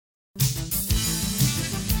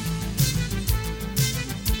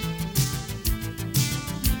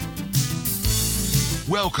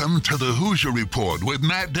Welcome to the Hoosier Report with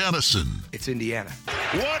Matt Dennison. It's Indiana.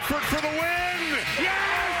 Watford for the win!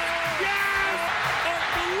 Yes! Yes!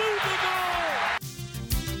 Unbelievable!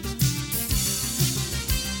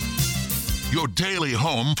 Your daily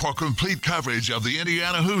home for complete coverage of the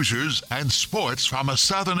Indiana Hoosiers and sports from a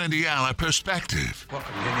Southern Indiana perspective.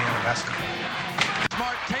 Welcome to Indiana basketball.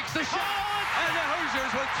 Smart takes the shot, and the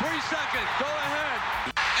Hoosiers with 3 seconds go ahead.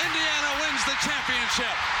 Indiana wins the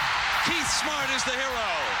championship. Keith Smart is the hero.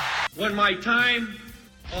 When my time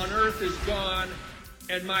on earth is gone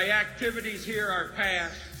and my activities here are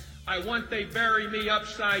past, I want they bury me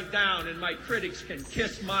upside down and my critics can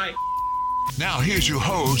kiss my... Now here's your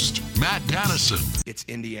host, Matt Dennison. It's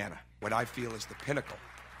Indiana, what I feel is the pinnacle,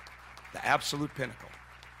 the absolute pinnacle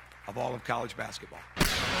of all of college basketball.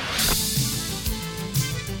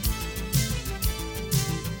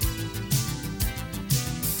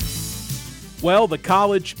 Well, the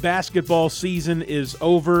college basketball season is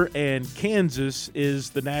over, and Kansas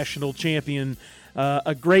is the national champion.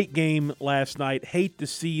 A great game last night. Hate to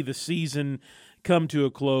see the season come to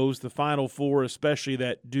a close. The Final Four, especially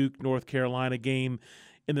that Duke-North Carolina game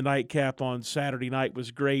in the nightcap on Saturday night,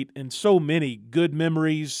 was great. And so many good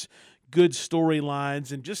memories, good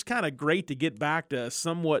storylines, and just kind of great to get back to a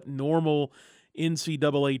somewhat normal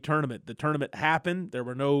NCAA tournament. The tournament happened. There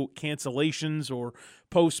were no cancellations or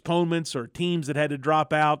postponements or teams that had to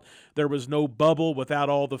drop out. There was no bubble without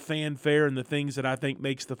all the fanfare and the things that I think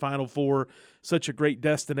makes the Final Four such a great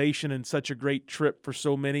destination and such a great trip for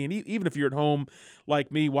so many. And even if you're at home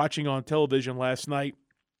like me watching on television last night,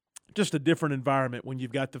 just a different environment when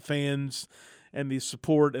you've got the fans and the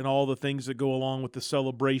support and all the things that go along with the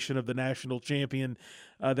celebration of the national champion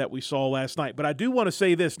that we saw last night. But I do want to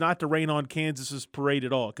say this, not to rain on Kansas's parade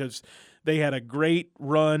at all, because they had a great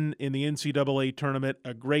run in the NCAA tournament,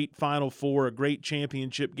 a great Final Four, a great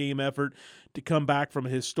championship game effort to come back from a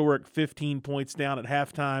historic 15 points down at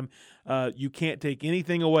halftime. You can't take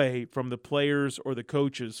anything away from the players or the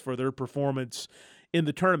coaches for their performance in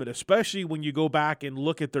the tournament, especially when you go back and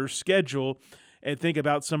look at their schedule and think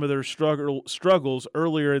about some of their struggles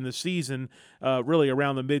earlier in the season, really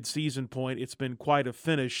around the mid-season point. It's been quite a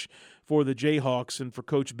finish for the Jayhawks and for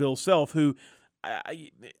Coach Bill Self, who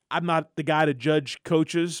I'm not the guy to judge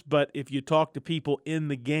coaches, but if you talk to people in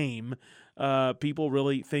the game, people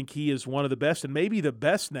really think he is one of the best and maybe the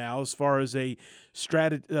best now as far as a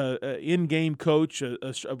in-game coach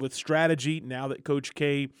with strategy now that Coach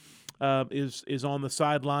K is on the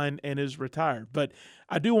sideline and is retired. But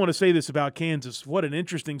I do want to say this about Kansas. What an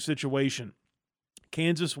interesting situation.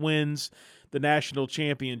 Kansas wins the national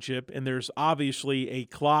championship, and there's obviously a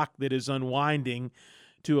clock that is unwinding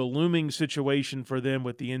to a looming situation for them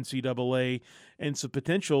with the NCAA and some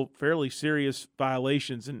potential fairly serious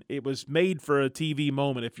violations. And it was made for a TV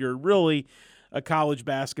moment. If you're really a college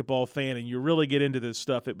basketball fan and you really get into this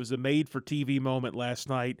stuff, it was a made-for-TV moment last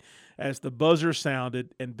night as the buzzer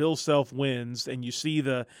sounded and Bill Self wins, and you see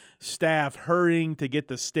the staff hurrying to get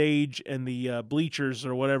the stage and the bleachers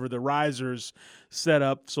or whatever, the risers set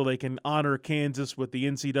up so they can honor Kansas with the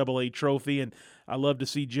NCAA trophy. And I love to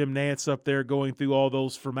see Jim Nantz up there going through all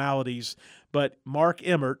those formalities. But Mark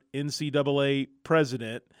Emmert, NCAA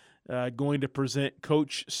president, going to present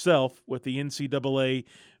Coach Self with the NCAA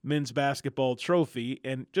men's basketball trophy,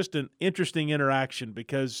 and just an interesting interaction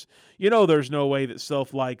because there's no way that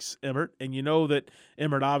Self likes Emmert, and that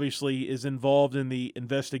Emmert obviously is involved in the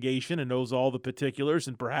investigation and knows all the particulars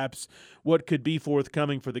and perhaps what could be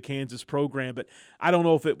forthcoming for the Kansas program. But I don't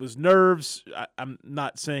know if it was nerves. I'm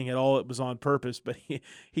not saying at all it was on purpose, but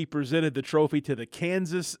he presented the trophy to the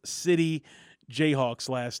Kansas City Jayhawks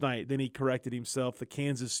last night. Then he corrected himself, the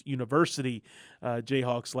Kansas University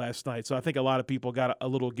Jayhawks last night. So I think a lot of people got a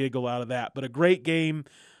little giggle out of that. But a great game,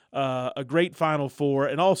 a great Final Four,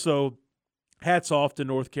 and also hats off to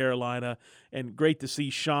North Carolina, and great to see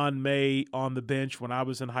Sean May on the bench. When I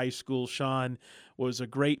was in high school, Sean was a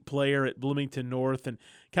great player at Bloomington North, and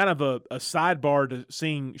kind of a sidebar to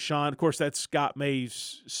seeing Sean. Of course, that's Scott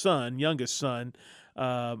May's son, youngest son.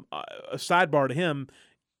 A sidebar to him,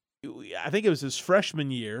 I think it was his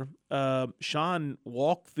freshman year, Sean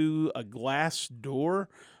walked through a glass door,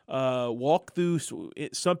 walked through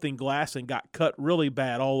something glass and got cut really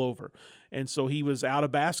bad all over. And so he was out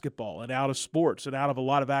of basketball and out of sports and out of a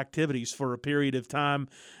lot of activities for a period of time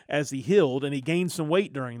as he healed, and he gained some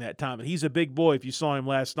weight during that time. And he's a big boy if you saw him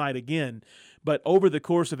last night again. But over the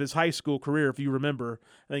course of his high school career, if you remember,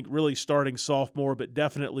 I think really starting sophomore, but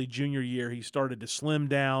definitely junior year, he started to slim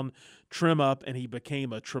down, trim up, and he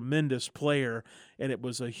became a tremendous player. And it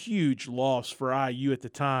was a huge loss for IU at the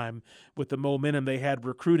time with the momentum they had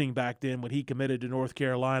recruiting back then when he committed to North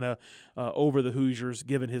Carolina over the Hoosiers,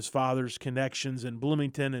 given his father's connections in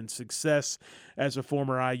Bloomington and success as a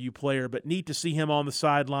former IU player. But neat to see him on the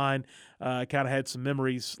sideline. I kind of had some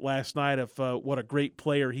memories last night of what a great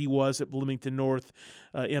player he was at Bloomington North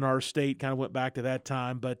in our state. Kind of went back to that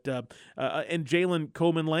time. But and Jalen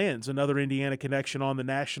Coleman-Lands, another Indiana connection on the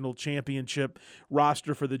national championship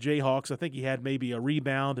roster for the Jayhawks. I think he had maybe a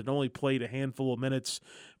rebound and only played a handful of minutes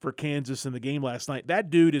for Kansas in the game last night. That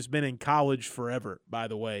dude has been in college forever, by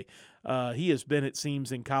the way. He has been, it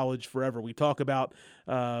seems, in college forever. We talk about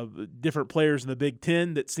different players in the Big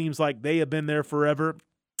Ten that seems like they have been there forever.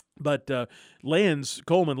 But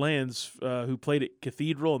Coleman Lands, who played at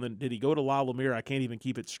Cathedral, and then did he go to La Lumiere? I can't even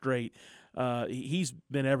keep it straight. He's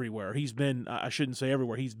been everywhere. He's been, I shouldn't say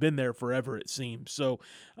everywhere, he's been there forever, it seems. So,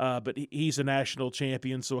 but he's a national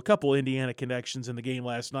champion. So a couple Indiana connections in the game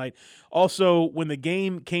last night. Also, when the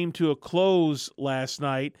game came to a close last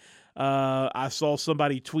night, I saw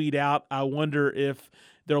somebody tweet out, I wonder if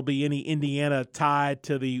there'll be any Indiana tied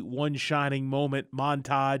to the one shining moment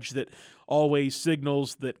montage that always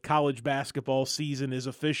signals that college basketball season is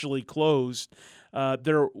officially closed.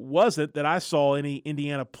 There wasn't, that I saw, any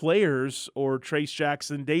Indiana players or Trace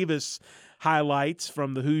Jackson Davis highlights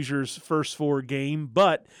from the Hoosiers' first four game,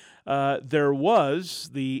 but there was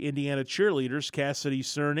the Indiana cheerleaders, Cassidy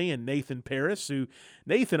Cerny and Nathan Paris, who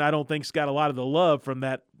Nathan I don't think's got a lot of the love from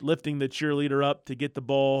that lifting the cheerleader up to get the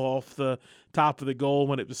ball off the top of the goal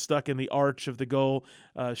when it was stuck in the arch of the goal.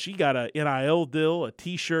 She got a NIL deal, a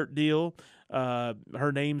T-shirt deal.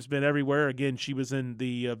 Her name's been everywhere. Again, she was in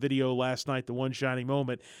the video last night, the one shining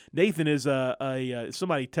moment. Nathan is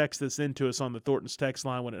somebody texted this into us on the Thornton's text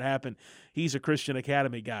line when it happened. He's a Christian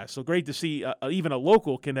Academy guy. So great to see even a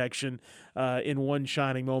local connection in one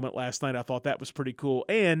shining moment last night. I thought that was pretty cool.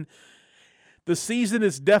 And the season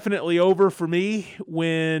is definitely over for me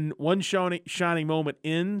when one shining moment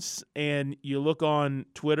ends and you look on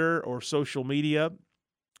Twitter or social media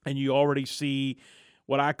and you already see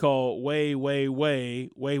what I call way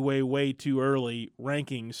too early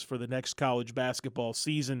rankings for the next college basketball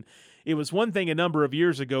season. It was one thing a number of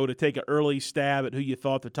years ago to take an early stab at who you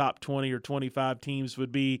thought the top 20 or 25 teams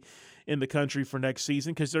would be in the country for next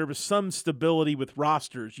season because there was some stability with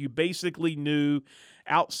rosters. You basically knew,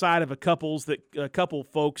 outside of a couple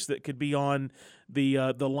folks that could be on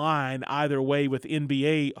the line either way with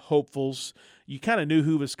NBA hopefuls, you kind of knew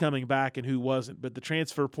who was coming back and who wasn't. But the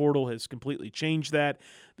transfer portal has completely changed that.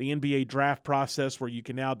 The NBA draft process, where you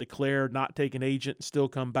can now declare, not take an agent, and still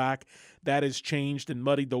come back, that has changed and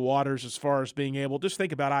muddied the waters as far as being able. Just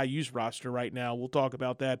think about IU's roster right now. We'll talk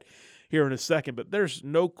about that here in a second. But there's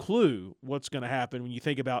no clue what's going to happen when you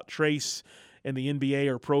think about Trace in the NBA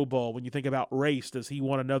or Pro Bowl. When you think about Race, does he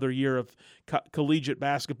want another year of collegiate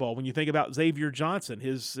basketball? When you think about Xavier Johnson,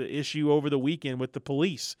 his issue over the weekend with the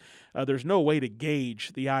police, there's no way to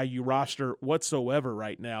gauge the IU roster whatsoever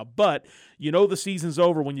right now. But you know the season's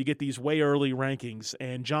over when you get these way early rankings.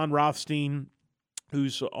 And John Rothstein,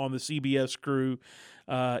 who's on the CBS crew,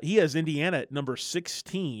 he has Indiana at number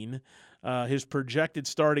 16. His projected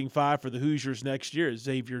starting five for the Hoosiers next year is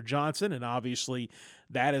Xavier Johnson, and obviously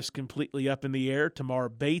that is completely up in the air. Tamar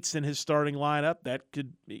Bates in his starting lineup, that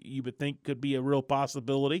you would think could be a real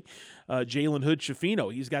possibility. Jalen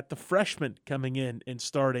Hood-Schifino, he's got the freshman coming in and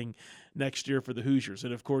starting next year for the Hoosiers.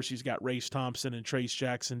 And, of course, he's got Race Thompson and Trace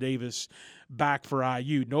Jackson Davis back for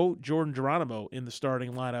IU. No Jordan Geronimo in the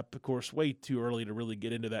starting lineup. Of course, way too early to really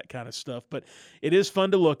get into that kind of stuff. But it is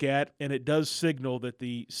fun to look at, and it does signal that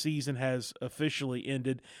the season has officially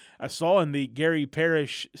ended. I saw in the Gary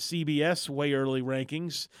Parrish CBS way early rankings,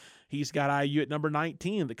 he's got IU at number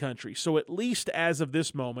 19 in the country. So at least as of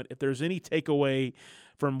this moment, if there's any takeaway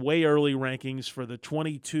from way early rankings for the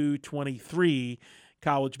 22-23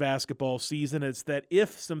 college basketball season, it's that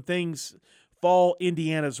if some things fall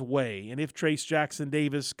Indiana's way, and if Trace Jackson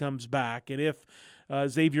Davis comes back, and if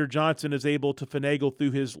Xavier Johnson is able to finagle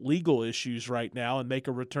through his legal issues right now and make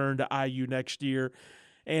a return to IU next year,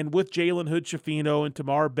 and with Jalen Hood-Schifino and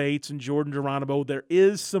Tamar Bates and Jordan Geronimo, there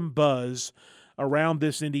is some buzz around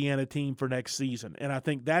this Indiana team for next season. And I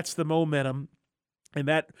think that's the momentum. And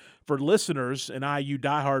that, for listeners and IU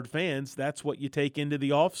diehard fans, that's what you take into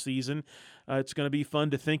the offseason. It's going to be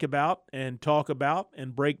fun to think about and talk about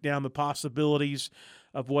and break down the possibilities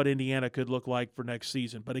of what Indiana could look like for next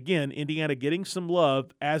season. But again, Indiana getting some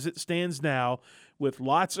love as it stands now, with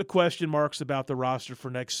lots of question marks about the roster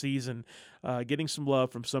for next season, getting some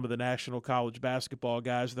love from some of the national college basketball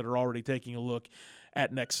guys that are already taking a look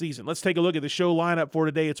at next season. Let's take a look at the show lineup for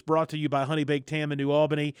today. It's brought to you by Honey Baked Ham in New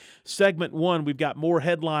Albany. Segment 1, we've got more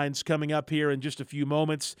headlines coming up here in just a few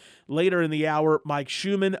moments. Later in the hour, Mike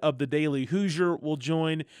Schumann of the Daily Hoosier will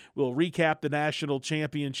join. We'll recap the national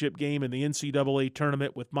championship game in the NCAA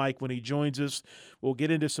tournament with Mike when he joins us. We'll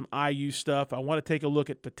get into some IU stuff. I want to take a look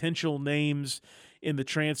at potential names in the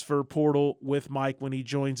transfer portal with Mike when he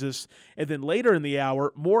joins us. And then later in the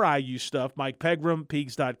hour, more IU stuff. Mike Pegram,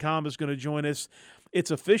 Peegs.com, is going to join us.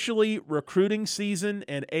 It's officially recruiting season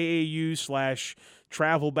and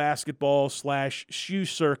AAU/travel basketball/shoe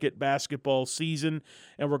circuit basketball season,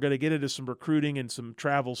 and we're going to get into some recruiting and some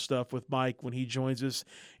travel stuff with Mike when he joins us,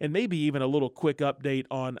 and maybe even a little quick update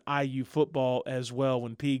on IU football as well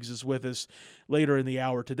when Peegs is with us later in the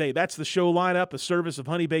hour today. That's the show lineup, a service of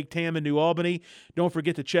Honey Baked Ham in New Albany. Don't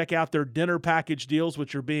forget to check out their dinner package deals,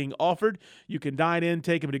 which are being offered. You can dine in,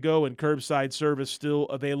 take them to go, and curbside service still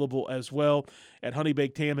available as well at Honey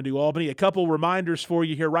Baked Ham in New Albany. A couple reminders for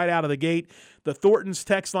you here right out of the gate. The Thornton's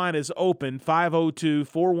text line is open,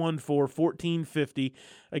 502-414-1450.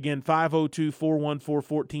 Again,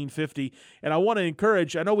 502-414-1450. And I want to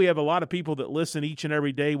encourage, I know we have a lot of people that listen each and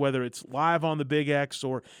every day, whether it's live on the Big X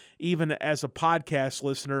or even as a podcast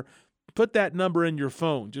listener. Put that number in your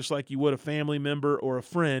phone, just like you would a family member or a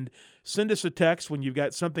friend. Send us a text when you've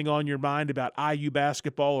got something on your mind about IU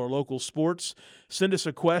basketball or local sports. Send us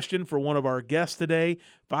a question for one of our guests today,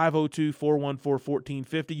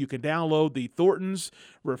 502-414-1450. You can download the Thornton's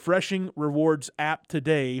Refreshing Rewards app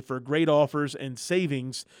today for great offers and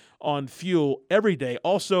savings on fuel every day.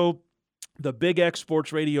 Also, the Big X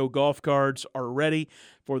Sports Radio golf cards are ready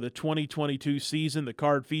for the 2022 season. The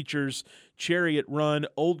card features Chariot Run,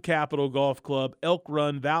 Old Capitol Golf Club, Elk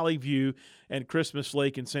Run, Valley View, and Christmas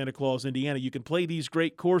Lake in Santa Claus, Indiana. You can play these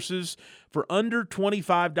great courses for under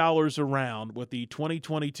 $25 a round with the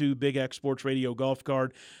 2022 Big X Sports Radio golf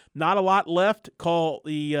card. Not a lot left. Call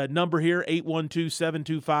the number here,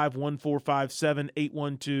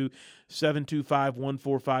 812-725-1457,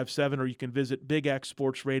 812-725-1457, or you can visit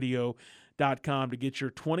BigXSportsRadio.com to get your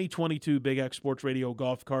 2022 Big X Sports Radio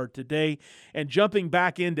golf card today. And jumping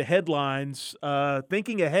back into headlines,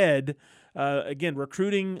 thinking ahead, again,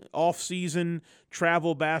 recruiting off-season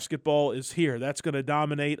travel basketball is here. That's going to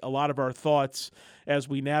dominate a lot of our thoughts as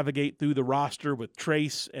we navigate through the roster with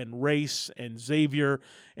Trace and Race and Xavier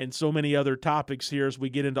and so many other topics here as we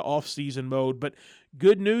get into off-season mode. But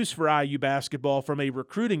good news for IU basketball from a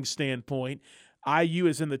recruiting standpoint. IU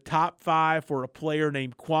is in the top 5 for a player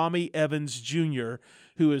named Kwame Evans Jr.,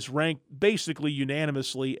 who is ranked basically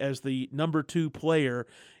unanimously as the number 2 player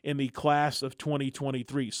in the class of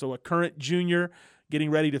 2023. So a current junior getting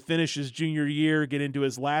ready to finish his junior year, get into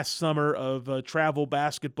his last summer of travel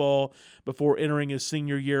basketball before entering his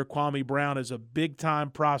senior year. Kwame Brown is a big-time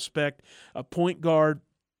prospect, a point guard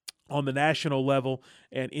on the national level,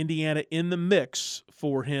 and Indiana in the mix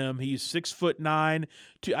for him. He's 6'9",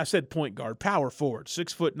 I said point guard, power forward,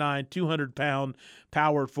 6'9", 200-pound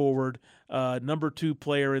power forward, number 2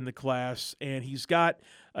 player in the class, and he's got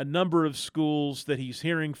a number of schools that he's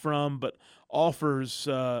hearing from, but offers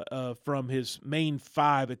from his main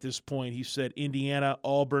 5 at this point. He said Indiana,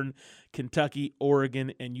 Auburn, Kentucky,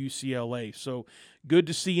 Oregon, and UCLA. So good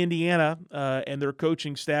to see Indiana and their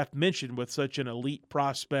coaching staff mentioned with such an elite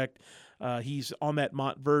prospect. He's on that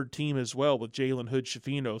Montverde team as well with Jalen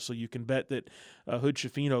Hood-Schifino, so you can bet that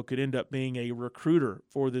Hood-Schifino could end up being a recruiter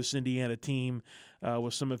for this Indiana team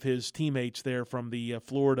with some of his teammates there from the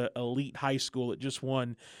Florida Elite High School that just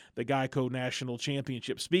won the Geico National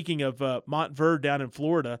Championship. Speaking of Montverde down in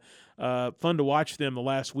Florida, fun to watch them the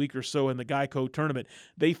last week or so in the Geico tournament.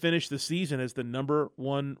 They finished the season as the number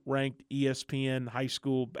 1 ranked ESPN high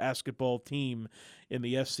school basketball team in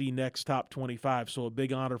the SC Next Top 25. So a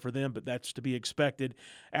big honor for them, but that's to be expected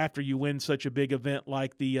after you win such a big event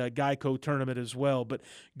like the Geico tournament as well. But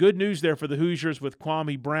good news there for the Hoosiers with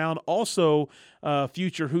Kwame Brown. Also,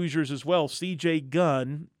 future Hoosiers as well. C.J.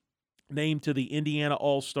 Gunn named to the Indiana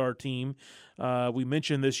All-Star team. We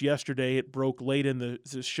mentioned this yesterday. It broke late in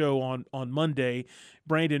the show on Monday.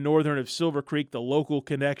 Brandon Northern of Silver Creek, the local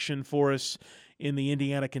connection for us in the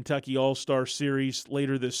Indiana-Kentucky All-Star Series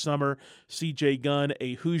later this summer. C.J. Gunn,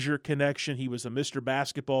 a Hoosier connection. He was a Mr.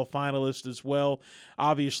 Basketball finalist as well.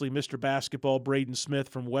 Obviously, Mr. Basketball Braden Smith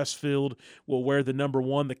from Westfield will wear the number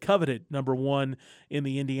 1, the coveted number 1 in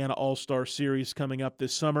the Indiana All-Star Series coming up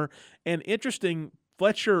this summer. And interesting,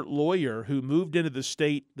 Fletcher Lawyer, who moved into the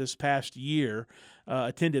state this past year,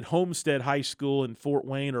 attended Homestead High School in Fort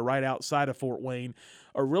Wayne or right outside of Fort Wayne,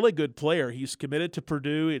 a really good player. He's committed to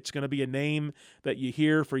Purdue. It's going to be a name that you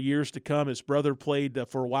hear for years to come. His brother played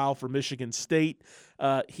for a while for Michigan State.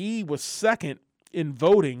 He was second in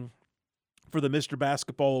voting for the Mr.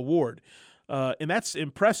 Basketball Award. And that's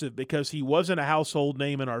impressive because he wasn't a household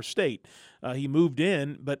name in our state. He moved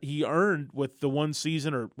in, but he earned with the one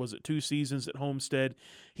season, or was it 2 seasons at Homestead,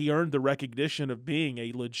 he earned the recognition of being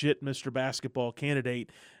a legit Mr. Basketball candidate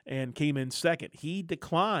and came in second. He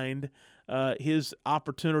declined his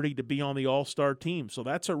opportunity to be on the All-Star team. So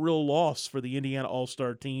that's a real loss for the Indiana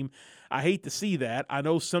All-Star team. I hate to see that. I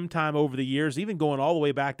know sometime over the years, even going all the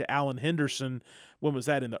way back to Alan Henderson, when was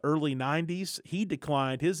that, in the early 90s? He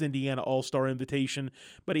declined his Indiana All-Star invitation,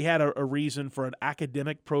 but he had a reason for an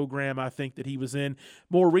academic program, I think, that he was in.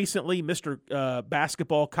 More recently, Mr.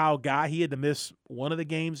 Basketball Kyle Guy, he had to miss one of the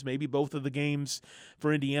games, maybe both of the games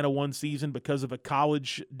for Indiana one season because of a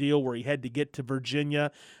college deal where he had to get to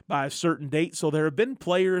Virginia by a certain date. So there have been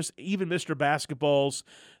players, even Mr. Basketballs,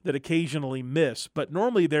 that occasionally miss. But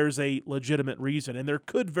normally there's a legitimate reason, and there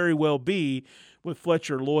could very well be with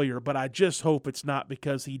Fletcher Lawyer, but I just hope it's not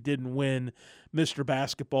because he didn't win Mr.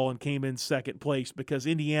 Basketball and came in second place, because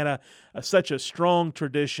Indiana, such a strong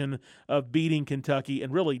tradition of beating Kentucky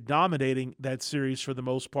and really dominating that series for the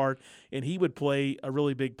most part, and he would play a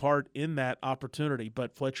really big part in that opportunity.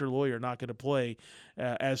 But Fletcher Lawyer not going to play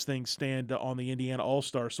as things stand on the Indiana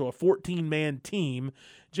All-Star. So a 14-man team,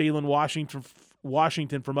 Jalen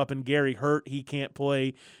Washington from up in Gary hurt. He can't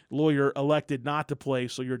play. Lawyer elected not to play,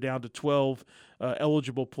 so you're down to 12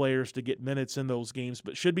 eligible players to get minutes in those games.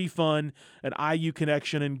 But should be fun, an IU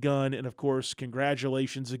connection and Gunn. And, of course,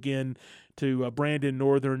 congratulations again to Brandon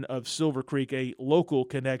Northern of Silver Creek, a local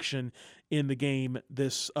connection in the game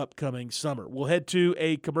this upcoming summer. We'll head to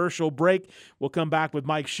a commercial break. We'll come back with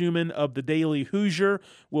Mike Schumann of the Daily Hoosier.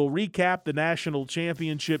 We'll recap the national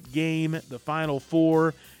championship game, the Final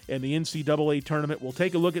Four, and the NCAA tournament. We'll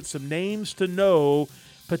take a look at some names to know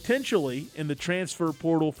potentially in the transfer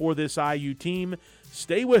portal for this IU team.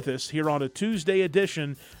 Stay with us here on a Tuesday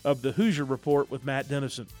edition of the Hoosier Report with Matt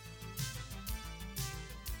Dennison.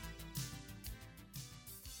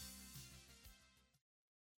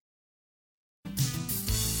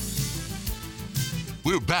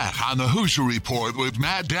 We're back on the Hoosier Report with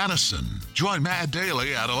Matt Dennison. Join Matt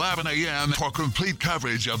daily at 11 a.m. for complete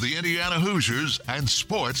coverage of the Indiana Hoosiers and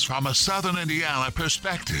sports from a Southern Indiana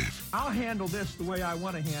perspective. I'll handle this the way I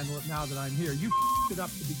want to handle it now that I'm here. You it up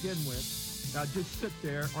to begin with. Now just sit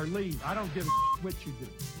there or leave. I don't give a what you do.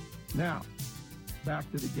 Now, back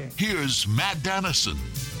to the game. Here's Matt Dennison.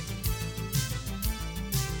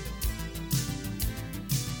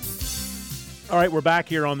 All right, we're back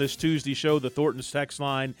here on this Tuesday show. The Thornton's text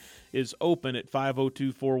line is open at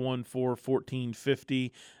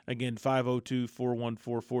 502-414-1450. Again,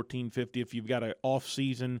 502-414-1450. If you've got an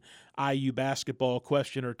off-season IU basketball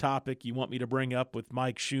question or topic you want me to bring up with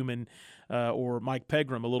Mike Schumann or Mike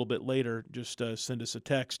Pegram a little bit later, just send us a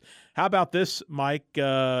text. How about this, Mike?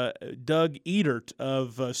 Doug Edert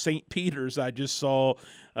of St. Peter's, I just saw,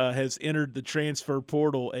 has entered the transfer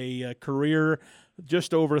portal, a career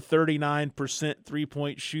just over 39%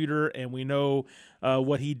 three-point shooter, and we know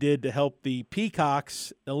what he did to help the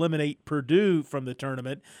Peacocks eliminate Purdue from the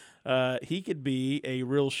tournament. He could be a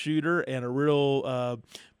real shooter and a real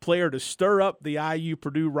player to stir up the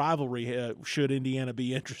IU-Purdue rivalry should Indiana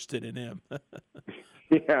be interested in him.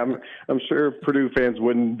 Yeah, I'm sure Purdue fans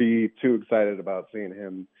wouldn't be too excited about seeing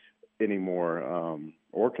him anymore,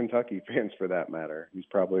 or Kentucky fans for that matter. He's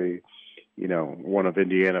probably, one of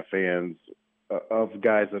Indiana fans' of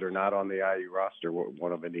guys that are not on the IU roster,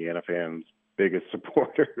 one of Indiana fans' biggest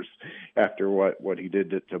supporters after what he did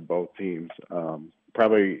to both teams.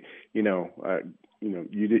 Probably, you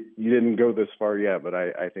didn't go this far yet, but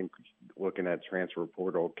I think looking at transfer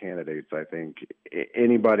portal candidates, I think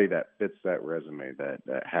anybody that fits that resume, that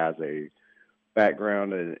has a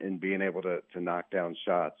background in being able to knock down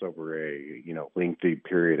shots over a lengthy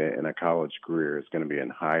period in a college career is going to be in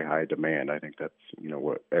high demand. I think that's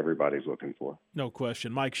what everybody's looking for. No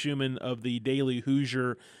question. Mike Schumann of the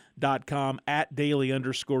dailyhoosier.com at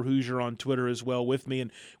 @daily_Hoosier on Twitter as well with me,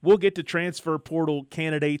 and we'll get to transfer portal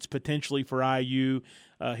candidates potentially for IU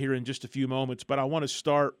here in just a few moments. But I want to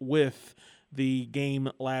start with the game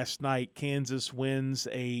last night. Kansas wins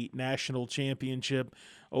a national championship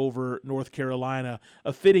over North Carolina,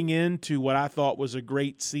 a fitting into what I thought was a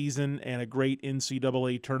great season and a great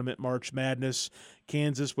NCAA tournament March Madness.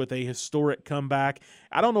 Kansas with a historic comeback.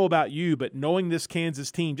 I don't know about you, but knowing this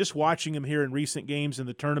Kansas team, just watching them here in recent games in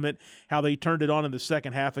the tournament, how they turned it on in the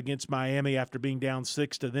second half against Miami after being down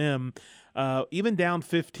 6 to them, even down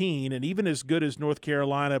 15, and even as good as North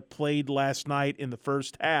Carolina played last night in the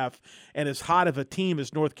first half, and as hot of a team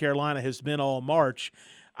as North Carolina has been all March,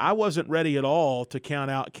 I wasn't ready at all to count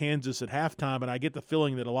out Kansas at halftime, and I get the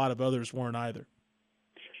feeling that a lot of others weren't either.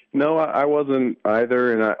 No, I wasn't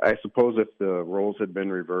either, and I suppose if the roles had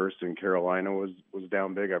been reversed and Carolina was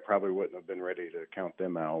down big, I probably wouldn't have been ready to count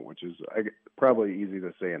them out, which is probably easy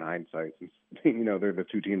to say in hindsight, since they're the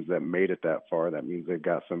two teams that made it that far. That means they've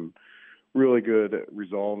got some really good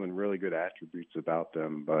resolve and really good attributes about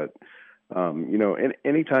them. But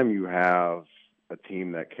anytime you have a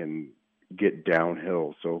team that can get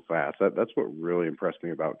downhill so fast, that's what really impressed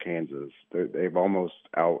me about Kansas. They've almost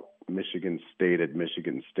out Michigan State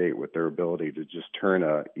with their ability to just turn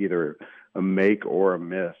either a make or a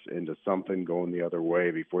miss into something going the other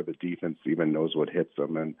way before the defense even knows what hits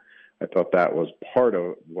them. And I thought that was part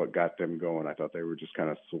of what got them going. I thought they were just kind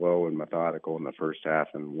of slow and methodical in the first half,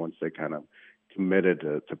 and once they kind of committed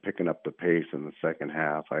to picking up the pace in the second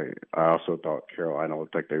half, I also thought Carolina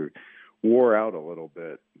looked like they wore out a little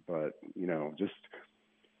bit. But just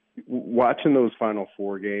watching those final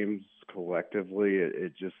four games collectively,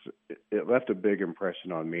 it left a big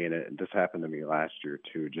impression on me, and this happened to me last year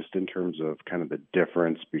too, just in terms of kind of the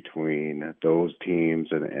difference between those teams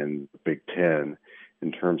and Big Ten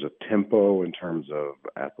in terms of tempo, in terms of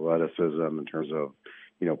athleticism, in terms of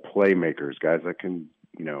playmakers, guys that can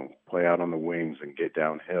play out on the wings and get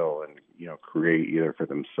downhill and create either for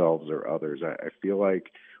themselves or others. I feel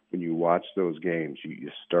like when you watch those games, you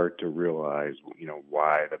start to realize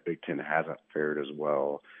why the Big Ten hasn't fared as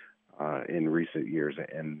well in recent years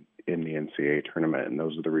in the NCAA tournament, and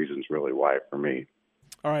those are the reasons really why for me.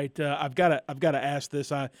 All right, I've got to ask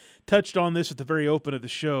this. I touched on this at the very open of the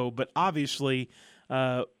show, but obviously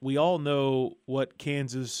we all know what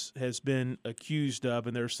Kansas has been accused of,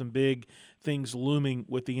 and there's some big things looming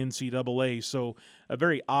with the NCAA. So a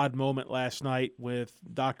very odd moment last night with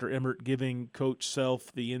Dr. Emmert giving Coach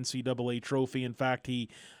Self the NCAA trophy. In fact, he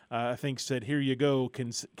I think said, "Here you go,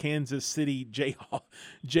 Kansas City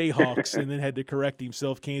Jayhawks," and then had to correct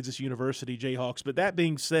himself, Kansas University Jayhawks. But that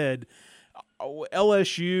being said,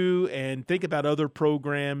 LSU, and think about other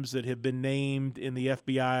programs that have been named in the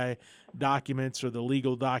FBI documents or the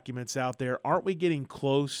legal documents out there. Aren't we getting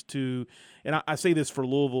close to, and I say this for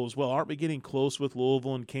Louisville as well, aren't we getting close with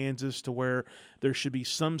Louisville and Kansas to where there should be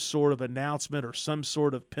some sort of announcement or some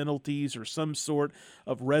sort of penalties or some sort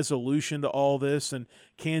of resolution to all this? And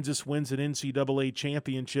Kansas wins an NCAA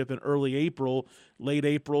championship in early April, late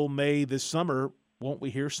April, May this summer. Won't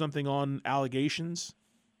we hear something on allegations?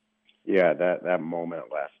 Yeah, that moment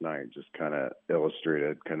last night just kind of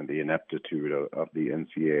illustrated kind of the ineptitude of the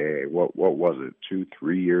NCAA. What was it,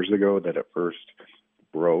 2-3 years ago that it first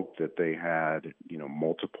broke that they had,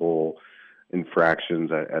 multiple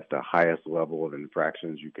infractions at the highest level of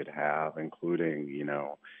infractions you could have, including,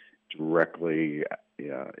 directly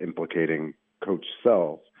implicating Coach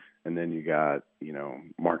Self. And then you got,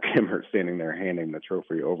 Mark Emmert standing there handing the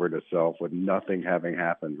trophy over to Self with nothing having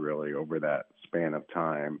happened really over that span of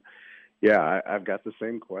time. Yeah, I've got the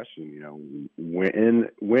same question. When,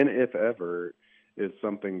 if ever, is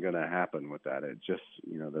something going to happen with that? It just,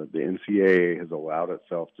 the NCAA has allowed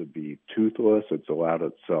itself to be toothless. It's allowed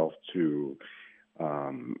itself to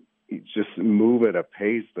just move at a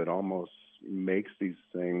pace that almost makes these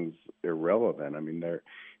things irrelevant. I mean,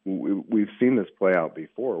 we've seen this play out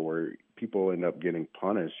before where people end up getting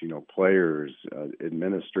punished, players,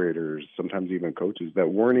 administrators, sometimes even coaches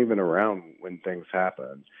that weren't even around when things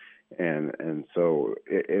happened. And so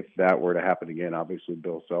if that were to happen again, obviously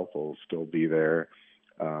Bill Self will still be there.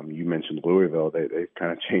 You mentioned Louisville. They've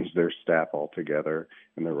kind of changed their staff altogether,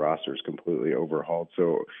 and their roster is completely overhauled.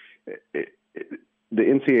 So the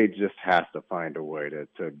NCAA just has to find a way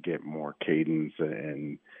to get more cadence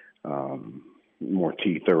and more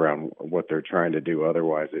teeth around what they're trying to do.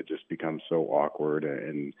 Otherwise, it just becomes so awkward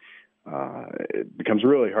and it becomes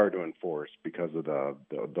really hard to enforce because of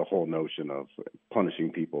the whole notion of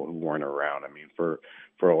punishing people who weren't around. I mean, for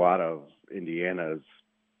a lot of Indiana's,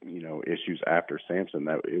 issues after Sampson,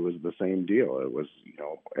 that it was the same deal. It was,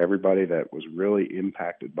 everybody that was really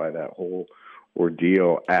impacted by that whole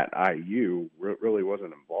ordeal at IU really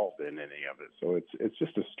wasn't involved in any of it. So it's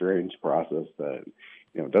just a strange process that,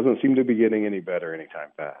 doesn't seem to be getting any better anytime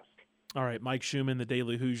fast. All right, Mike Schumann, the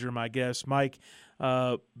Daily Hoosier, my guest. Mike,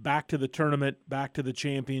 back to the tournament, back to the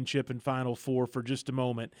championship and Final Four for just a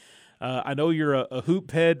moment. I know you're a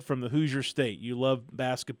hoop head from the Hoosier State. You love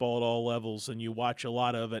basketball at all levels, and you watch a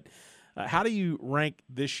lot of it. How do you rank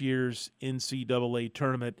this year's NCAA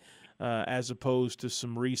tournament as opposed to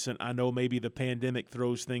some recent? I know maybe the pandemic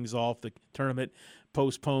throws things off. The tournament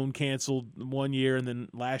postponed, canceled one year, and then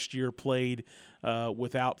last year played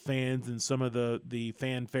without fans and some of the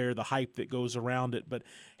fanfare, the hype that goes around it. But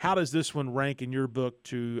how does this one rank in your book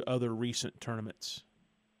to other recent tournaments?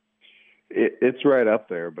 It's right up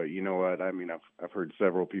there, but you know what? I mean, I've heard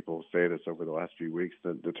several people say this over the last few weeks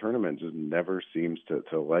that the tournament just never seems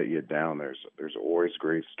to let you down. There's always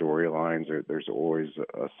great storylines. There's always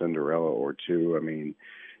a Cinderella or two. I mean,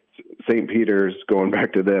 St. Peter's, going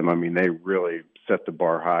back to them, I mean, they really set the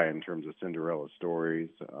bar high in terms of Cinderella stories.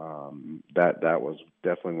 That was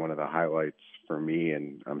definitely one of the highlights for me,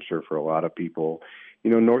 and I'm sure for a lot of people. You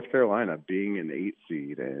know, North Carolina being an 8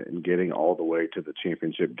 seed and getting all the way to the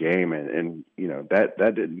championship game, and you know, that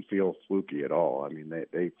didn't feel fluky at all. I mean,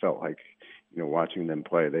 they felt like, you know, watching them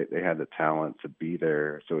play, they had the talent to be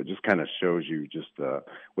there. So it just kind of shows you just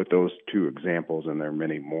with those two examples, and there are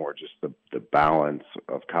many more, just the balance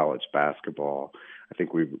of college basketball. I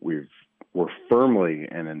think we're firmly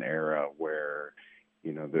in an era where,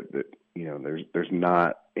 you know, there's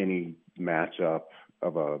not any matchup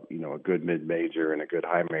of a good mid-major and a good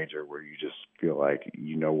high major where you just feel like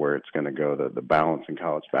you know where it's going to go. The balance in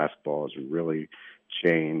college basketball has really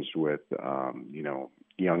changed with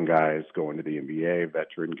young guys going to the NBA,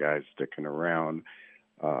 veteran guys sticking around.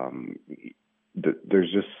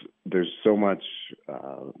 There's so much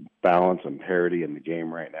balance and parity in the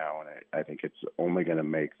game right now, and I think it's only going to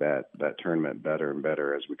make that tournament better and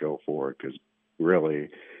better as we go forward, because really,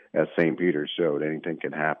 as St. Peter showed, anything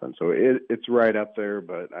can happen. So it's right up there,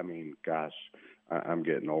 but I mean, gosh, I'm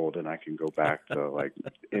getting old, and I can go back to like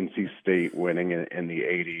NC State winning in the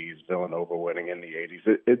 80s, Villanova winning in the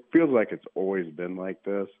 80s. It feels like it's always been like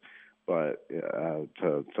this, but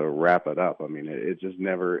to wrap it up, I mean, it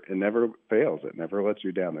never fails. It never lets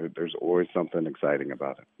you down. There's always something exciting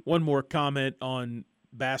about it. One more comment on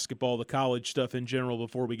basketball, the college stuff in general,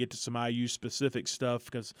 before we get to some IU specific stuff,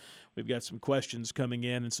 because we've got some questions coming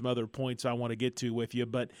in and some other points I want to get to with you.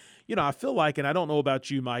 But, you know, I feel like, and I don't know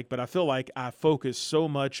about you, Mike, but I feel like I focus so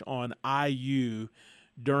much on IU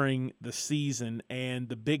during the season and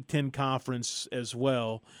the Big Ten Conference as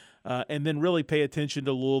well, and then really pay attention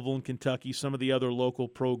to Louisville and Kentucky, some of the other local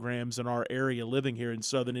programs in our area living here in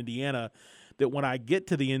southern Indiana, that when I get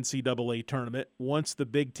to the NCAA tournament, once the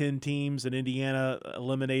Big Ten teams in Indiana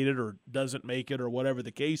eliminated or doesn't make it or whatever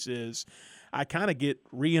the case is, I kind of get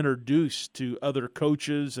reintroduced to other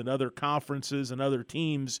coaches and other conferences and other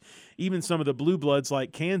teams, even some of the blue bloods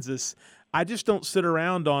like Kansas. I just don't sit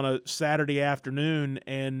around on a Saturday afternoon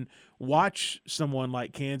and watch someone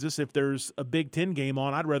like Kansas. If there's a Big Ten game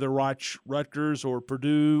on, I'd rather watch Rutgers or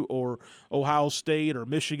Purdue or Ohio State or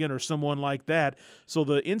Michigan or someone like that. So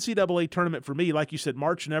the NCAA tournament for me, like you said,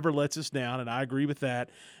 March never lets us down, and I agree with that.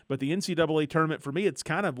 But the NCAA tournament for me, it's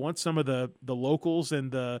kind of once some of the locals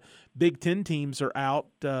and the Big Ten teams are out,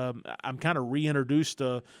 I'm kind of reintroduced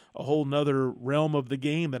to a whole nother realm of the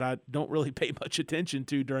game that I don't really pay much attention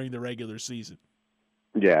to during the regular season.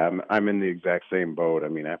 Yeah, I'm in the exact same boat. I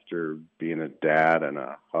mean, after being a dad and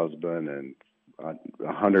a husband and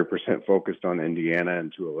 100% focused on Indiana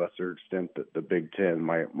and to a lesser extent the Big Ten,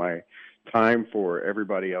 my time for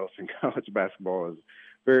everybody else in college basketball is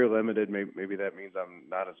very limited. Maybe that means I'm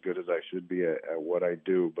not as good as I should be at what I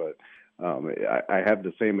do, but I have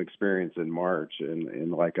the same experience in March,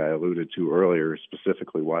 and like I alluded to earlier,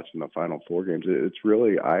 specifically watching the Final Four games, it's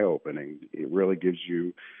really eye-opening. It really gives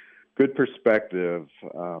you good perspective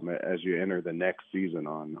as you enter the next season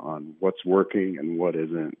on what's working and what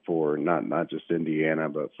isn't for not just Indiana,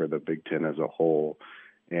 but for the Big Ten as a whole.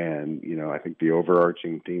 And, you know, I think the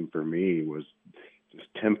overarching theme for me was just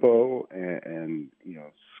tempo and you know,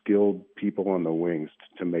 skilled people on the wings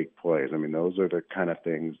to make plays. I mean, those are the kind of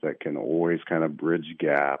things that can always kind of bridge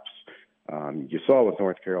gaps. You saw with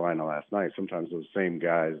North Carolina last night, sometimes those same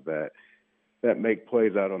guys that make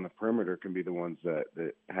plays out on the perimeter can be the ones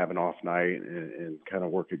that have an off night and kind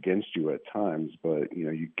of work against you at times. But, you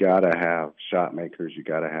know, you got to have shot makers. You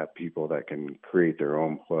got to have people that can create their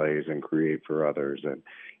own plays and create for others.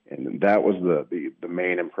 And that was the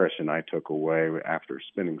main impression I took away after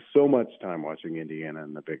spending so much time watching Indiana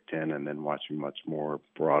and the Big Ten and then watching much more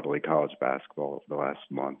broadly college basketball over the last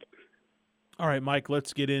month. All right, Mike,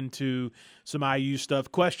 let's get into some IU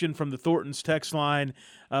stuff. Question from the Thornton's text line.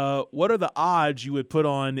 What are the odds you would put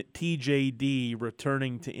on TJD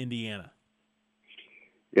returning to Indiana?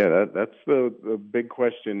 Yeah, that's the big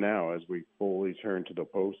question now as we fully turn to the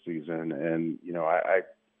postseason. And, you know, I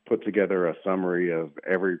put together a summary of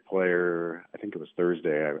every player. I think it was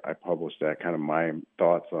Thursday. I published that, kind of my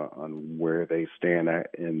thoughts on where they stand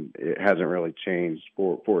at, and it hasn't really changed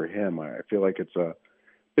for him. I feel like it's a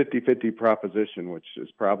 50-50 proposition, which is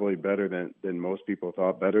probably better than most people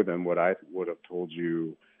thought, better than what I would have told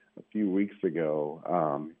you a few weeks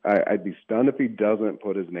ago. I'd be stunned if he doesn't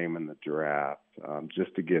put his name in the draft,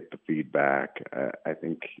 just to get the feedback. I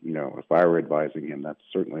think, if I were advising him, that's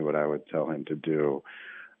certainly what I would tell him to do.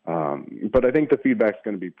 But I think the feedback's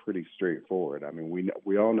going to be pretty straightforward. I mean,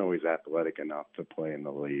 we all know he's athletic enough to play in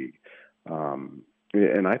the league.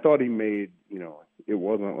 And I thought he made, it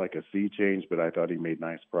wasn't like a sea change, but I thought he made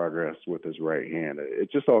nice progress with his right hand.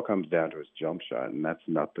 It just all comes down to his jump shot, and that's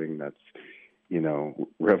nothing that's,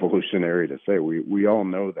 revolutionary to say. We all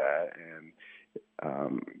know that,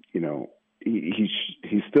 and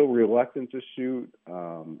he's still reluctant to shoot,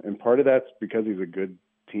 and part of that's because he's a good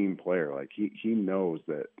team player. Like he knows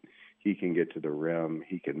that he can get to the rim,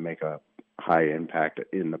 he can make a high impact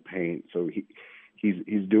in the paint, so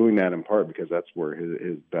he's doing that in part because that's where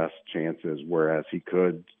his best chance is, whereas he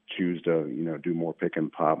could choose to, do more pick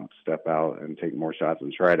and pop, step out and take more shots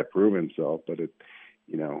and try to prove himself. But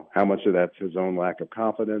how much of that's his own lack of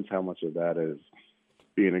confidence, how much of that is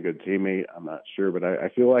being a good teammate, I'm not sure. But I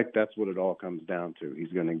feel like that's what it all comes down to.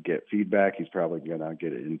 He's going to get feedback. He's probably going to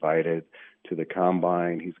get invited to the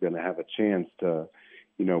combine. He's going to have a chance to,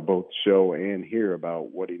 both show and hear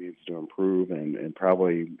about what he needs to improve and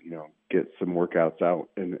probably, get some workouts out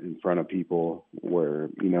in front of people where,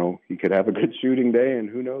 he could have a good shooting day and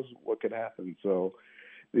who knows what could happen. So,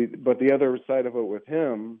 but the other side of it with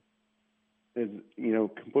him is,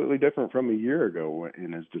 completely different from a year ago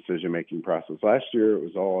in his decision-making process. Last year, it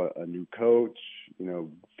was all a new coach,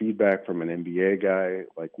 feedback from an NBA guy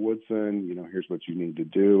like Woodson, here's what you need to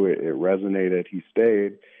do. It resonated. He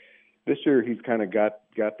stayed. This year, he's kind of got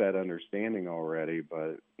that understanding already,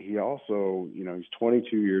 but he also, he's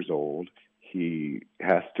 22 years old. He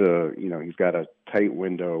has to, he's got a tight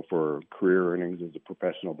window for career earnings as a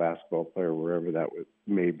professional basketball player, wherever that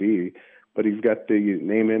may be. But he's got the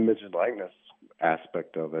name, image, and likeness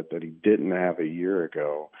aspect of it that he didn't have a year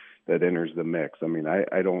ago that enters the mix. I mean,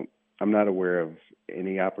 I'm not aware of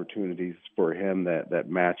any opportunities for him that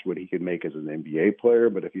match what he could make as an NBA player.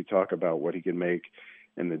 But if you talk about what he can make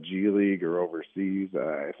in the G League or overseas,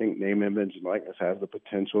 I think name, image, and likeness has the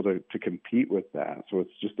potential to compete with that. So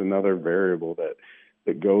it's just another variable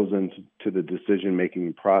that goes into the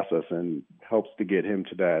decision-making process and helps to get him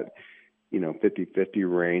to that,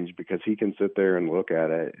 50-50 range, because he can sit there and look at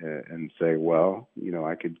it and say, well,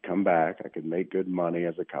 I could come back, I could make good money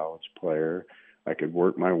as a college player, I could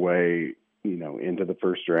work my way, into the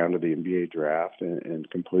first round of the NBA draft and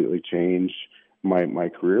completely change my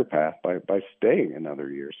career path by staying another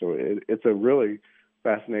year. So it's a really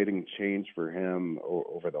fascinating change for him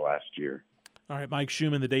over the last year. All right, Mike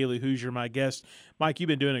Schumann, the Daily Hoosier, my guest. Mike, you've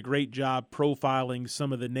been doing a great job profiling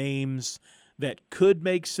some of the names that could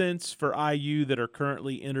make sense for IU that are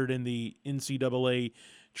currently entered in the NCAA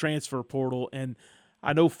transfer portal. And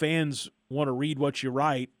I know fans want to read what you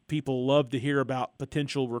write. People love to hear about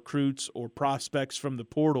potential recruits or prospects from the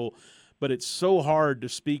portal, but it's so hard to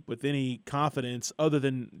speak with any confidence other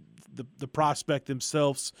than the prospect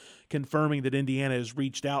themselves confirming that Indiana has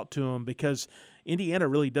reached out to them, because Indiana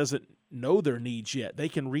really doesn't know their needs yet. They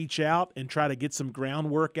can reach out and try to get some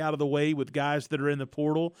groundwork out of the way with guys that are in the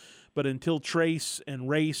portal, but until Trace and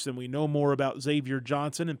Race and we know more about Xavier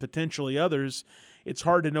Johnson and potentially others, it's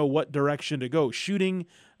hard to know what direction to go. Shooting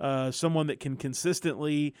someone that can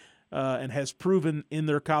consistently and has proven in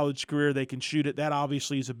their college career they can shoot it, that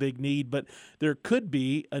obviously is a big need, but there could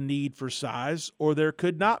be a need for size or there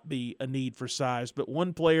could not be a need for size. But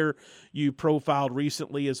one player you profiled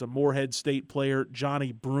recently is a Morehead State player,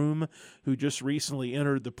 Johnny Broome, who just recently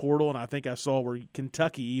entered the portal, and I think I saw where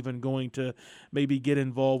Kentucky even going to maybe get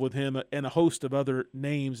involved with him and a host of other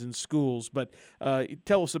names and schools. But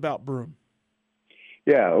tell us about Broome.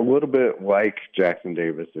 Yeah, a little bit like Jackson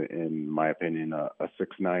Davis, in my opinion, a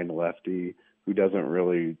 6'9" lefty who doesn't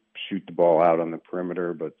really shoot the ball out on the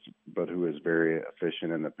perimeter, but who is very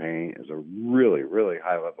efficient in the paint, is a really, really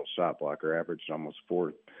high-level shot blocker, averaged almost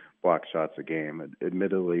 4 block shots a game,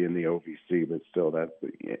 admittedly in the OVC, but still,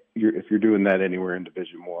 if you're doing that anywhere in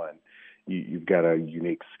Division I, you've got a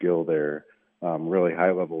unique skill there. Really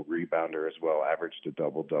high-level rebounder as well, averaged a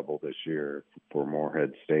double-double this year for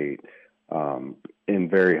Morehead State. In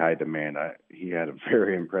very high demand. He had a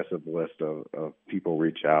very impressive list of people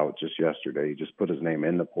reach out just yesterday. He just put his name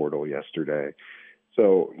in the portal yesterday.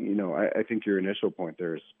 So, I think your initial point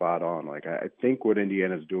there is spot on. Like, I think what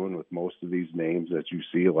Indiana's doing with most of these names that you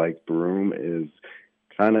see, like Broome, is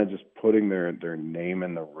kind of just putting their name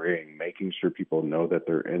in the ring, making sure people know that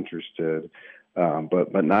they're interested,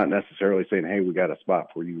 but not necessarily saying, hey, we got a spot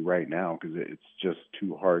for you right now, because it's just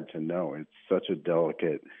too hard to know. It's such a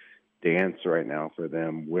delicate dance right now for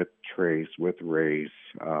them with Trace, with Race,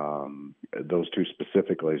 those two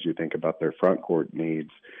specifically. As you think about their front court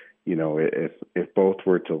needs, if both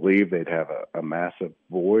were to leave, they'd have a massive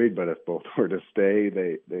void. But if both were to stay,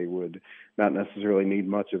 they would not necessarily need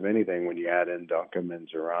much of anything when you add in Duncan and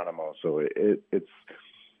Geronimo. So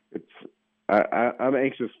I'm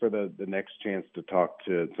anxious for the next chance to talk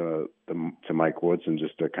to Mike Woodson,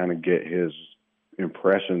 just to kind of get his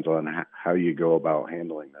impressions on how you go about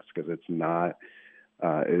handling this, because it's not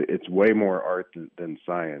it's way more art than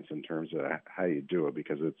science in terms of how you do it,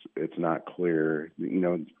 because it's not clear.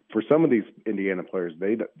 For some of these Indiana players,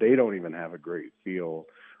 they don't even have a great feel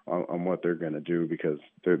on what they're going to do, because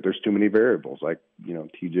there's too many variables. Like,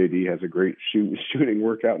 TJD has a great shooting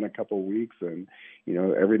workout in a couple of weeks, and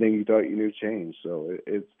everything you thought you knew changed. So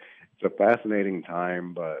it's a fascinating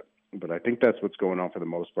time, but I think that's what's going on for the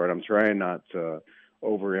most part. I'm trying not to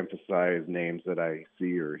overemphasize names that I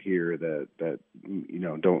see or hear that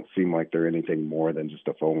don't seem like they're anything more than just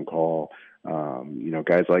a phone call.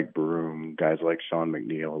 Guys like Broom, guys like Sean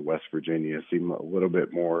McNeil of West Virginia seem a little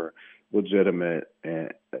bit more legitimate,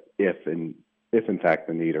 if in fact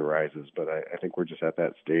the need arises. But I think we're just at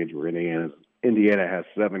that stage where Indiana has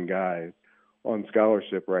 7 guys on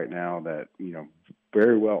scholarship right now that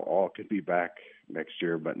very well all could be back next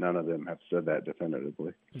year, but none of them have said that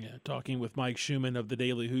definitively. Yeah, talking with Mike Schumann of the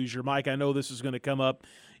Daily Hoosier. Mike, I know this is going to come up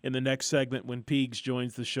in the next segment when Peegs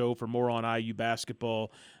joins the show for more on IU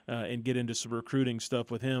basketball and get into some recruiting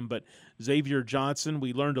stuff with him. But Xavier Johnson,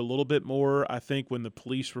 we learned a little bit more, I think, when the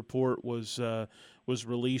police report was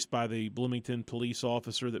released by the Bloomington police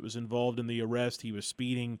officer that was involved in the arrest. He was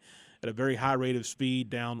speeding at a very high rate of speed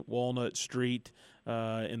down Walnut Street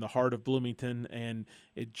in the heart of Bloomington, and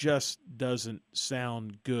it just doesn't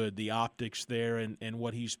sound good, the optics there and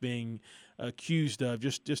what he's being accused of.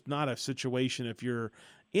 Just not a situation, if you're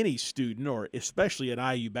any student or especially an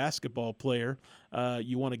IU basketball player,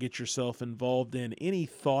 you want to get yourself involved in. Any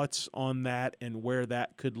thoughts on that and where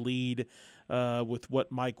that could lead with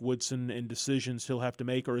what Mike Woodson and decisions he'll have to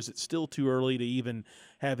make, or is it still too early to even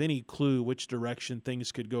have any clue which direction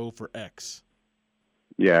things could go for X?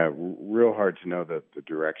 Yeah, real hard to know the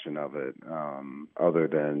direction of it, other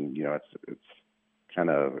than,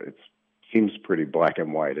 it seems pretty black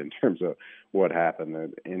and white in terms of what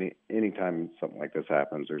happened. Anytime something like this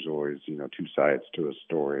happens, there's always, 2 sides to a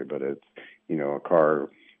story, but it's, a car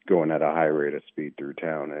going at a high rate of speed through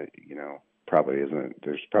town, there's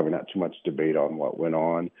probably not too much debate on what went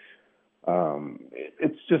on.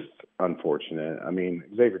 It's just unfortunate. I mean,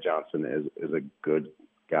 Xavier Johnson is a good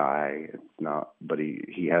guy. It's not, but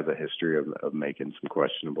he has a history of making some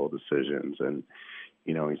questionable decisions, and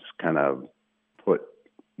he's kind of put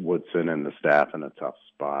Woodson and the staff in a tough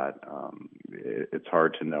spot. It's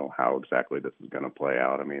hard to know how exactly this is going to play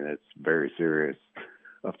out. I mean, it's very serious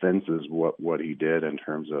offenses what he did in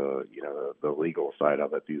terms of the legal side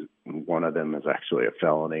of it. One of them is actually a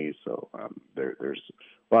felony, so there's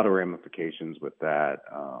a lot of ramifications with that.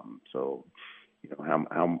 So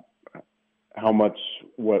how much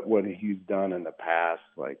what he's done in the past,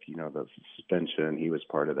 like the suspension, he was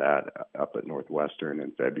part of that up at Northwestern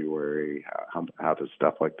in February. How does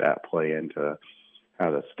stuff like that play into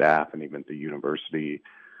how the staff and even the university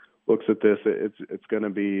looks at this? It's going to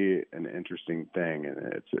be an interesting thing,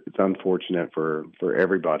 and it's unfortunate for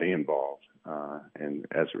everybody involved. And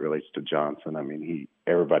as it relates to Johnson, I mean,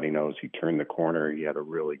 everybody knows he turned the corner. He had a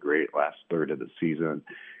really great last third of the season,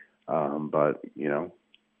 but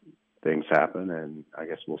things happen, and I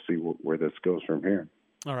guess we'll see where this goes from here.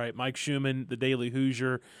 All right, Mike Schumann, the Daily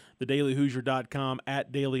Hoosier, thedailyhoosier.com,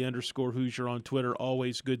 @Daily_Hoosier on Twitter.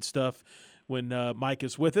 Always good stuff when Mike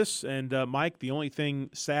is with us. And, Mike, the only thing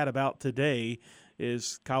sad about today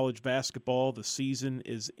is college basketball. The season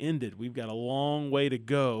is ended. We've got a long way to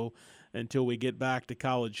go until we get back to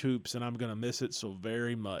college hoops, and I'm going to miss it so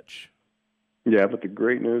very much. Yeah, but the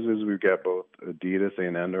great news is we've got both Adidas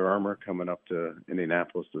and Under Armour coming up to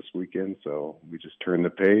Indianapolis this weekend, so we just turn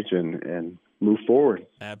the page and move forward.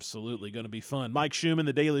 Absolutely, going to be fun. Mike Schumann,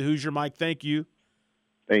 the Daily Hoosier. Mike, thank you.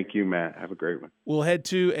 Thank you, Matt. Have a great one. We'll head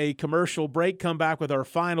to a commercial break, come back with our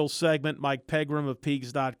final segment. Mike Pegram of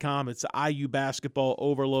Peegs.com. It's IU Basketball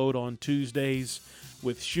Overload on Tuesdays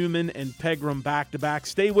with Schumann and Pegram back-to-back.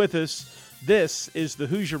 Stay with us. This is the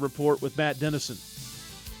Hoosier Report with Matt Dennison.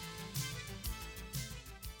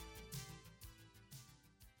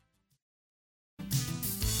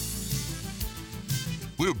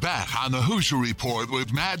 We're back on the Hoosier Report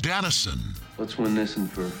with Matt Dennison. Let's win this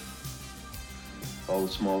and for all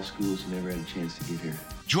the small schools who never had a chance to get here.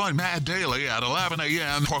 Join Matt Daly at 11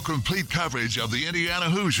 a.m. for complete coverage of the Indiana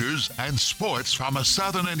Hoosiers and sports from a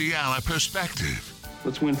Southern Indiana perspective.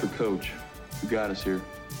 Let's win for Coach. You got us here.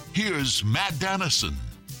 Here's Matt Dennison.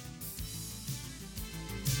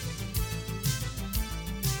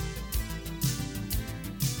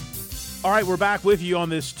 All right, we're back with you on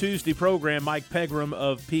this Tuesday program. Mike Pegram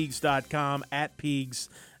of Peegs.com, at Peegs.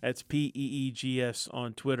 That's Peegs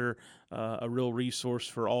on Twitter. A real resource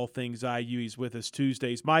for all things IU. He's with us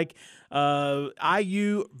Tuesdays. Mike,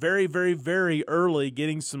 IU very, very, very early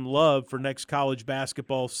getting some love for next college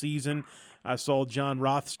basketball season. I saw John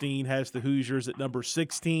Rothstein has the Hoosiers at number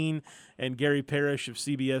 16, and Gary Parrish of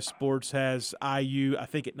CBS Sports has IU, I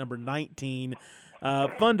think, at number 19.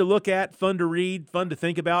 Fun to look at, fun to read, fun to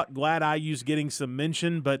think about. Glad IU's getting some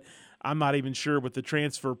mention, but I'm not even sure with the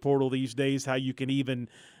transfer portal these days how you can even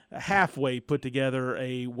halfway put together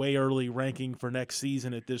a way early ranking for next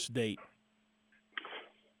season at this date.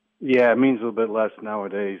 Yeah, it means a little bit less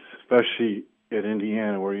nowadays, especially at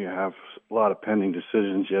Indiana where you have a lot of pending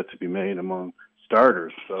decisions yet to be made among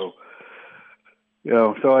starters. So,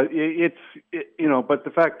 it's but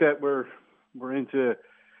the fact that we're into,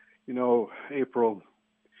 April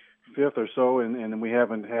 5th or so, and we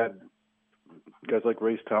haven't had guys like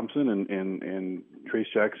Race Thompson and Trace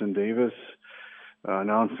Jackson Davis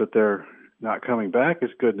announced that they're not coming back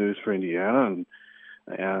is good news for Indiana,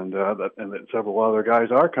 and that several other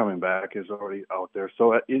guys are coming back is already out there.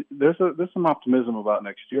 So there's some optimism about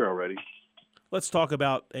next year already. Let's talk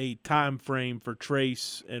about a time frame for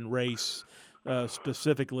Trace and Race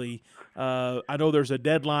specifically. I know there's a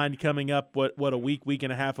deadline coming up, a week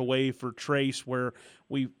and a half away for Trace, where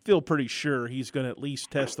we feel pretty sure he's going to at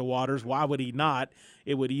least test the waters. Why would he not?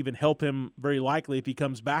 It would even help him very likely if he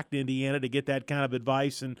comes back to Indiana to get that kind of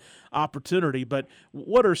advice and opportunity. But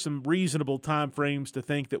what are some reasonable time frames to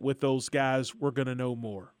think that with those guys we're going to know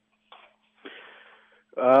more?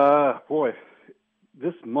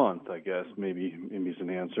 This month, I guess, maybe is an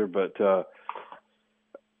answer, but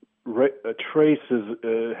Trace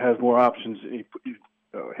has more options. He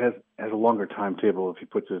has a longer timetable if he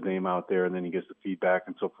puts his name out there, and then he gets the feedback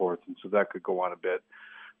and so forth, and so that could go on a bit.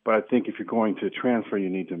 But I think if you're going to transfer, you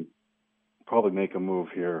need to probably make a move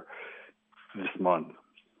here this month.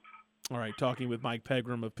 All right, talking with Mike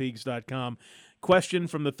Pegram of Peegs.com. Question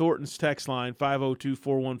from the Thornton's text line,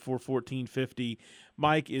 502-414-1450.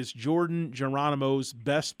 Mike, is Jordan Geronimo's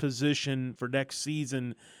best position for next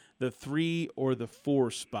season the 3 or the 4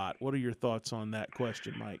 spot? What are your thoughts on that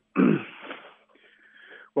question, Mike?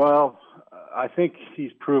 Well, I think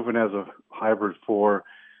he's proven as a hybrid 4.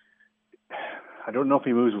 I don't know if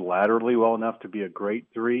he moves laterally well enough to be a great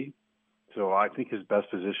 3. So I think his best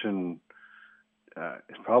position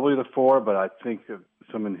is probably the 4, but I think that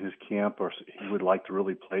some in his camp he would like to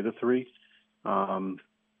really play the 3. And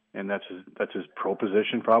that's his pro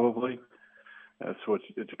position probably. So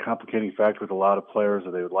it's a complicating factor with a lot of players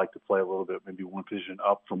that they would like to play a little bit, maybe one position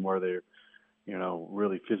up from where they're,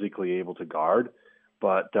 really physically able to guard.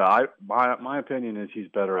 But my opinion is he's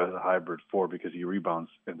better as a hybrid 4 because he rebounds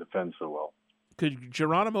and defends so well. Could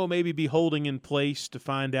Geronimo maybe be holding in place to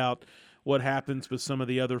find out what happens with some of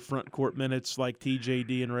the other front court minutes like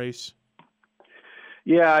TJD and Race?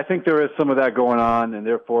 Yeah, I think there is some of that going on, and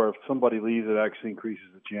therefore if somebody leaves, it actually increases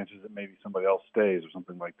the chances that maybe somebody else stays or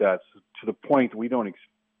something like that. So to the point, we don't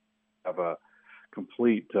have a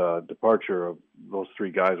complete departure of those 3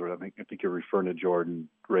 guys. Where I think you're referring to Jordan,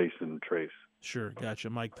 Race, and Trace. Sure, gotcha.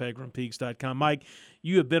 Mike Pegram, Peegs.com. Mike,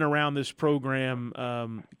 you have been around this program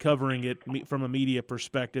covering it from a media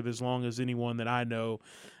perspective as long as anyone that I know.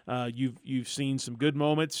 You've seen some good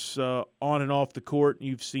moments on and off the court.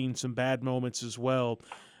 You've seen some bad moments as well.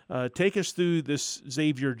 Take us through this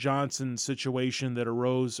Xavier Johnson situation that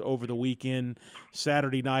arose over the weekend,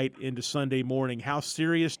 Saturday night into Sunday morning. How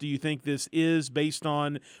serious do you think this is based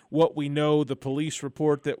on what we know, the police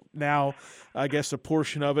report that now I guess a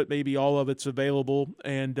portion of it, maybe all of it's available,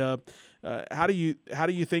 and how do you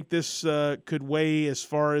think this could weigh as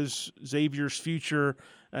far as Xavier's future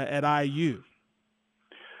at IU?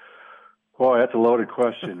 Boy, that's a loaded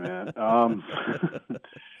question, man.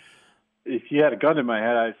 If he had a gun in my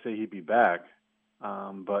head, I'd say he'd be back.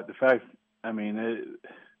 But the fact, I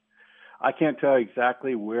can't tell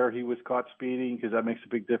exactly where he was caught speeding because that makes a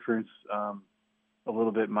big difference a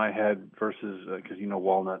little bit in my head versus because,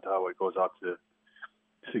 Walnut, how it goes out to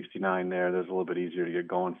 69 there. There's a little bit easier to get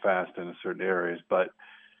going fast in certain areas. But,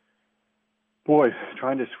 boy,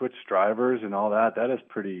 trying to switch drivers and all that,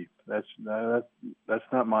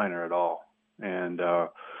 that's not minor at all. And I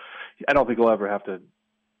don't think he'll ever have to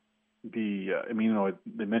be,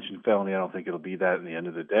 they mentioned felony. I don't think it'll be that in the end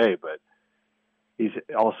of the day, but He's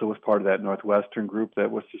also was part of that Northwestern group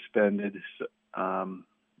that was suspended.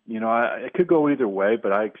 It could go either way,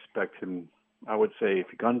 but I expect him. I would say, if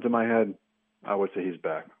he guns to my head, I would say he's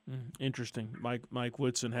back. Interesting. Mike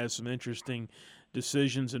Woodson has some interesting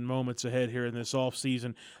decisions and moments ahead here in this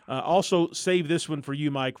offseason. Also, save this one for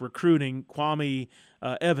you, Mike, recruiting Kwame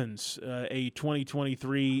Evans, a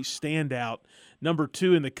 2023 standout, number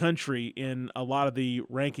 2 in the country in a lot of the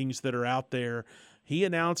rankings that are out there. He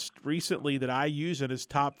announced recently that IU's in his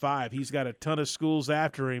top 5. He's got a ton of schools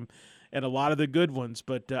after him and a lot of the good ones,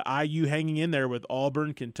 but IU hanging in there with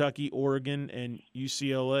Auburn, Kentucky, Oregon, and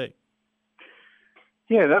UCLA.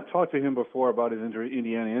 Yeah, I've talked to him before about his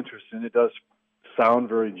Indiana interest, and it does sound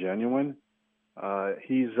very genuine.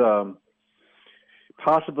 He's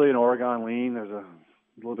possibly an Oregon lean. There's a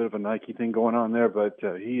little bit of a Nike thing going on there, but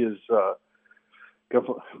he is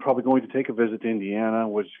probably going to take a visit to Indiana,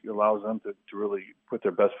 which allows them to really put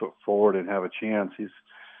their best foot forward and have a chance.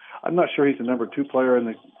 I'm not sure he's the number 2 player in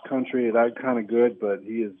the country. That's kind of good, but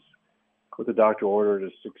he is, what the doctor ordered, a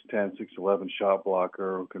 6'10", 6'11" shot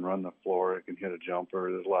blocker who can run the floor, who can hit a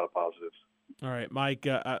jumper. There's a lot of positives. All right, Mike,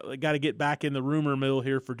 I got to get back in the rumor mill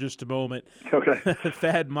here for just a moment. Okay.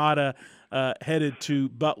 Thad Matta headed to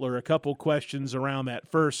Butler. A couple questions around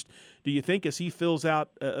that. First, do you think as he fills out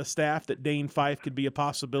a staff that Dane Fife could be a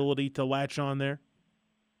possibility to latch on there?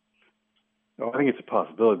 I think it's a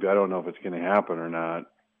possibility, but I don't know if it's going to happen or not.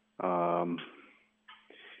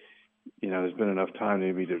 There's been enough time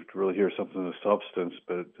maybe to really hear something of substance,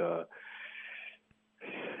 but,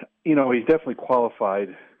 he's definitely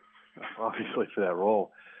qualified, obviously, for that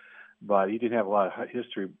role, but he didn't have a lot of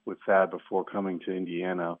history with Thad before coming to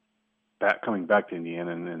Indiana, coming back to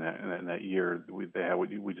Indiana in that year we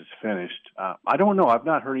just finished. I don't know. I've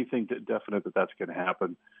not heard anything definite that that's going to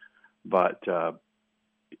happen, but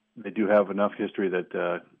they do have enough history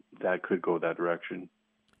that that could go that direction.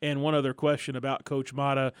 And one other question about Coach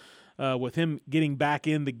Matta, with him getting back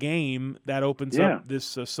in the game, that opens up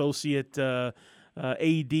this associate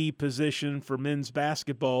AD position for men's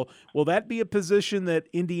basketball. Will that be a position that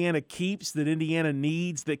Indiana keeps, that Indiana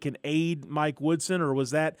needs, that can aid Mike Woodson, or was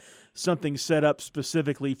that something set up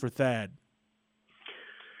specifically for Thad?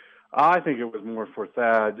 I think it was more for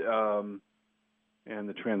Thad and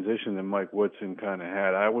the transition that Mike Woodson kind of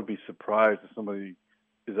had. I would be surprised if somebody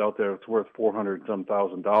is out there that's worth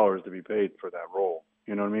 $400,000 to be paid for that role.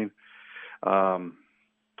 You know what I mean?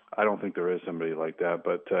 I don't think there is somebody like that,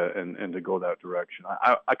 but and to go that direction.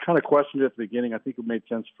 I kind of questioned it at the beginning. I think it made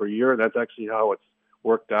sense for a year. That's actually how it's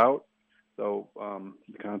worked out. So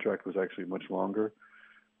the contract was actually much longer.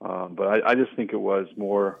 But I just think it was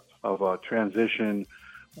more of a transition,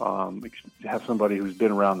 have somebody who's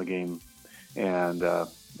been around the game, and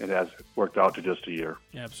it has worked out to just a year.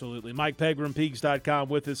 Absolutely. Mike Pegram, Peaks.com,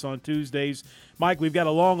 with us on Tuesdays. Mike, we've got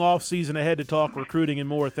a long off season ahead to talk recruiting and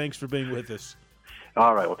more. Thanks for being with us.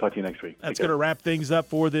 All right, we'll talk to you next week. That's going to wrap things up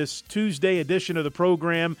for this Tuesday edition of the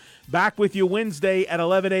program. Back with you Wednesday at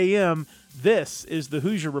 11 a.m. This is the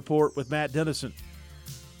Hoosier Report with Matt Dennison.